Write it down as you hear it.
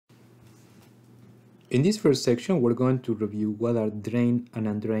In this first section, we're going to review what are drain and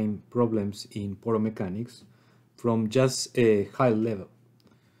undrained problems in poromechanics from just a high level.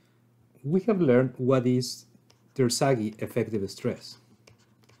 We have learned what is Terzaghi effective stress.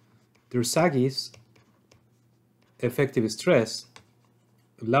 Terzaghi's effective stress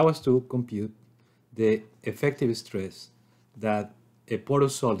allows us to compute the effective stress that a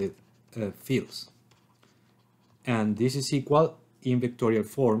porous solid feels. And this is equal in vectorial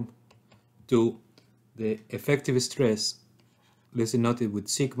form to the effective stress, let's denote it with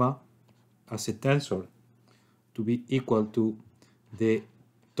sigma as a tensor, to be equal to the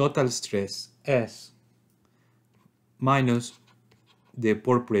total stress S minus the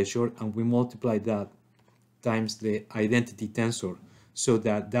pore pressure, and we multiply that times the identity tensor so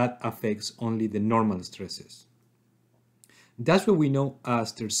that affects only the normal stresses. That's what we know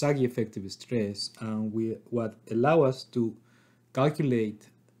as Terzaghi effective stress, and what allow us to calculate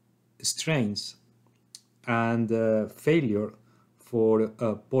strains and failure for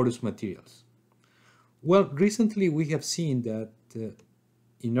porous materials. Well, recently we have seen that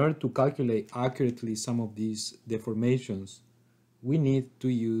in order to calculate accurately some of these deformations, we need to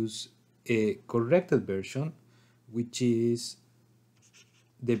use a corrected version, which is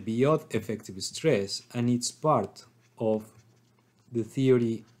the Biot effective stress, and it's part of the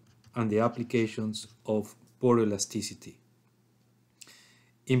theory and the applications of poroelasticity.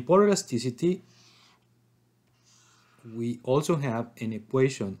 In poroelasticity, we also have an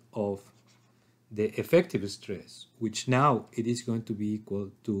equation of the effective stress, which now it is going to be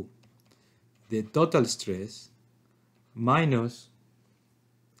equal to the total stress minus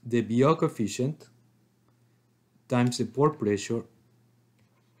the Biot coefficient times the pore pressure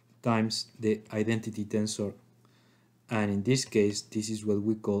times the identity tensor, and in this case this is what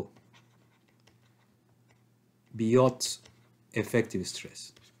we call Biot's effective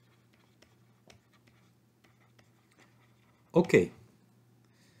stress. Okay,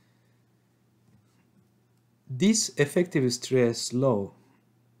 this effective stress law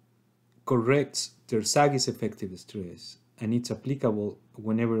corrects Terzaghi's effective stress, and it's applicable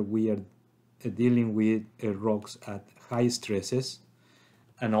whenever we are dealing with rocks at high stresses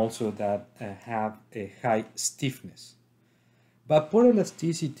and also that have a high stiffness. But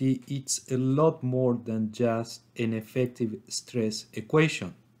poroelasticity, it's a lot more than just an effective stress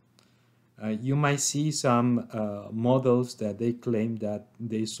equation. You might see some models that they claim that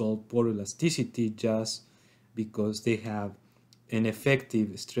they solve poroelasticity just because they have an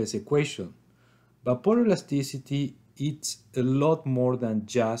effective stress equation. But poroelasticity, it's a lot more than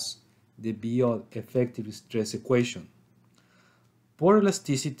just the Biot effective stress equation.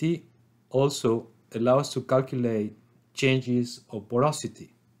 Poroelasticity also allows us to calculate changes of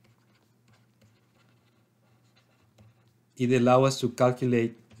porosity. It allows us to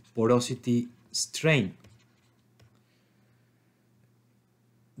calculate porosity strain.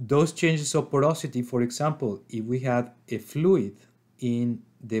 Those changes of porosity, for example, if we had a fluid in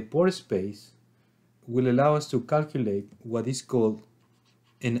the pore space, will allow us to calculate what is called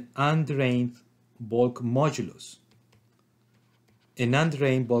an undrained bulk modulus. An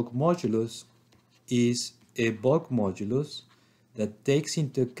undrained bulk modulus is a bulk modulus that takes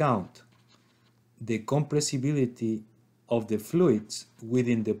into account the compressibility of the fluids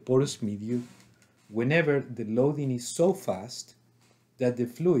within the porous medium whenever the loading is so fast that the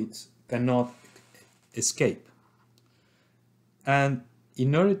fluids cannot escape. And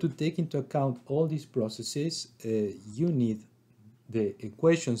in order to take into account all these processes, you need the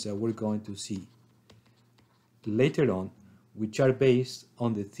equations that we're going to see later on, which are based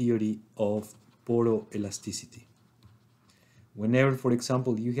on the theory of poroelasticity. Whenever, for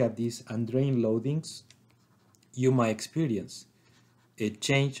example, you have these undrained loadings, you might experience a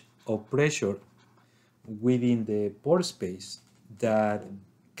change of pressure within the pore space that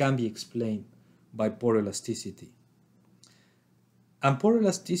can be explained by poroelasticity. And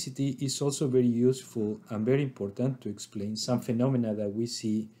poroelasticity is also very useful and very important to explain some phenomena that we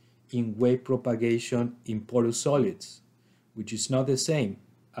see in wave propagation in porous solids, which is not the same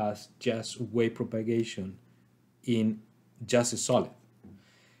as just wave propagation in just a solid.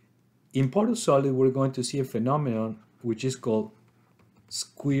 In porous solid, we're going to see a phenomenon which is called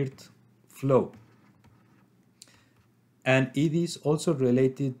squirt flow. And it is also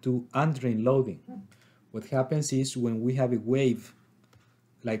related to undrained loading. What happens is when we have a wave,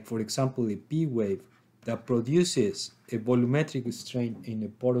 like for example a P wave, that produces a volumetric strain in a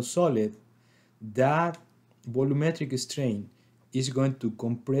porous solid, that volumetric strain is going to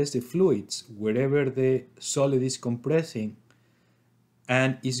compress the fluids wherever the solid is compressing,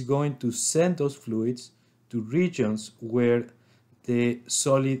 and is going to send those fluids to regions where the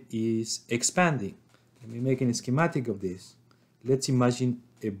solid is expanding. Let me make a schematic of this. Let's imagine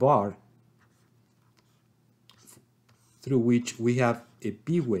a bar through which we have a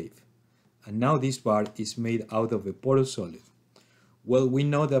P wave. And now this bar is made out of a porous solid. Well, we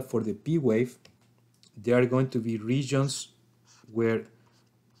know that for the P wave, there are going to be regions where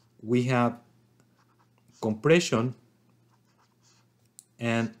we have compression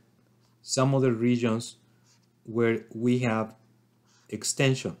and some other regions where we have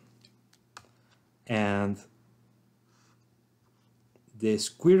extension. And the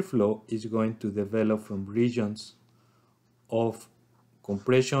squirt flow is going to develop from regions of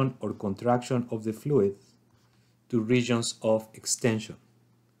compression or contraction of the fluid to regions of extension.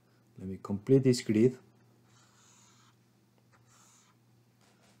 Let me complete this grid.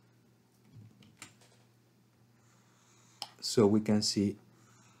 So we can see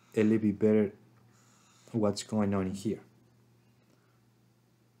a little bit better what's going on in here.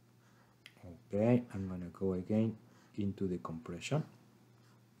 Okay, I'm going to go again into the compression.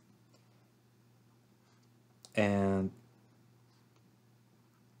 And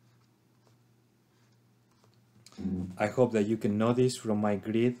I hope that you can notice from my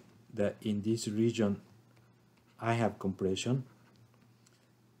grid that in this region I have compression.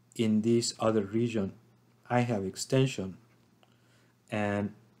 In this other region I have extension.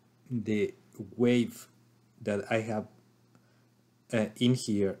 And the wave that I have in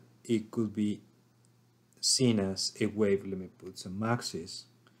here, it could be seen as a wave. Let me put some axes,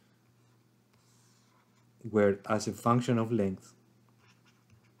 where as a function of length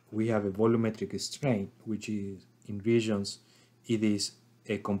we have a volumetric strain, which is in regions it is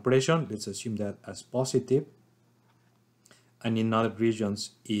a compression, let's assume that as positive, and in other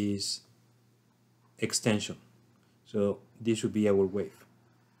regions is extension. So this would be our wave.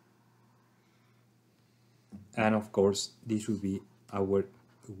 And of course, this would be our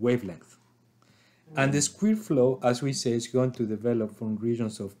wavelength. And the squirt flow, as we say, is going to develop from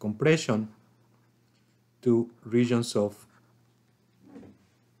regions of compression to regions of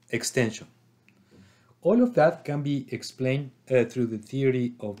extension. All of that can be explained through the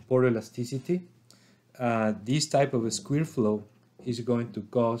theory of poroelasticity. This type of a squirt flow is going to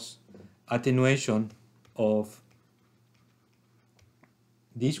cause attenuation of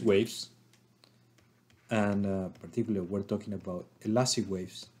these waves, and particularly we're talking about elastic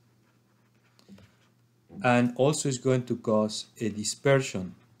waves, and also is going to cause a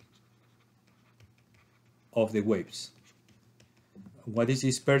dispersion of the waves. What is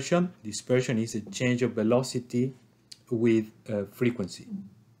dispersion? Dispersion is a change of velocity with frequency.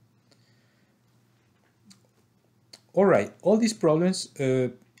 All right, all these problems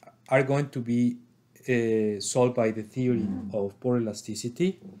are going to be solved by the theory of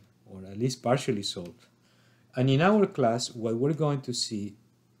poroelasticity, or at least partially solved. And in our class, what we're going to see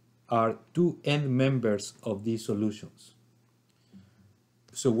are two end members of these solutions.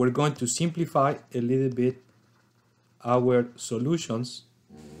 So we're going to simplify a little bit our solutions,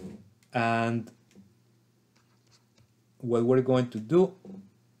 and what we're going to do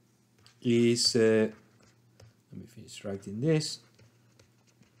is, let me finish writing this,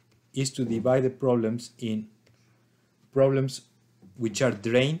 is to divide the problems in problems which are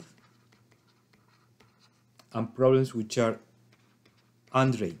drained and problems which are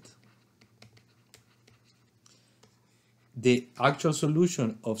undrained. The actual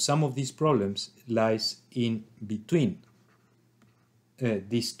solution of some of these problems lies in between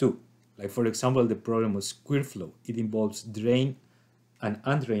these two. Like, for example, the problem of squirt flow. It involves drain and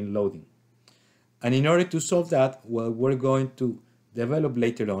undrained loading. And in order to solve that, what we're going to develop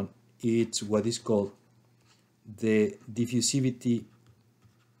later on, it's what is called the diffusivity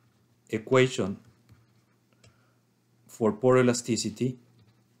equation for poroelasticity.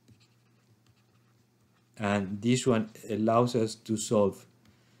 And this one allows us to solve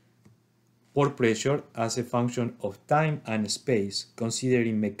pore pressure as a function of time and space,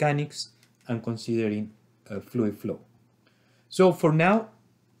 considering mechanics and considering fluid flow. So for now,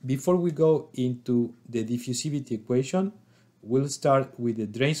 before we go into the diffusivity equation, we'll start with the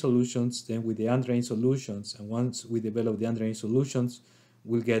drain solutions, then with the undrained solutions, and once we develop the undrained solutions,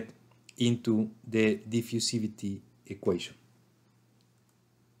 we'll get into the diffusivity equation.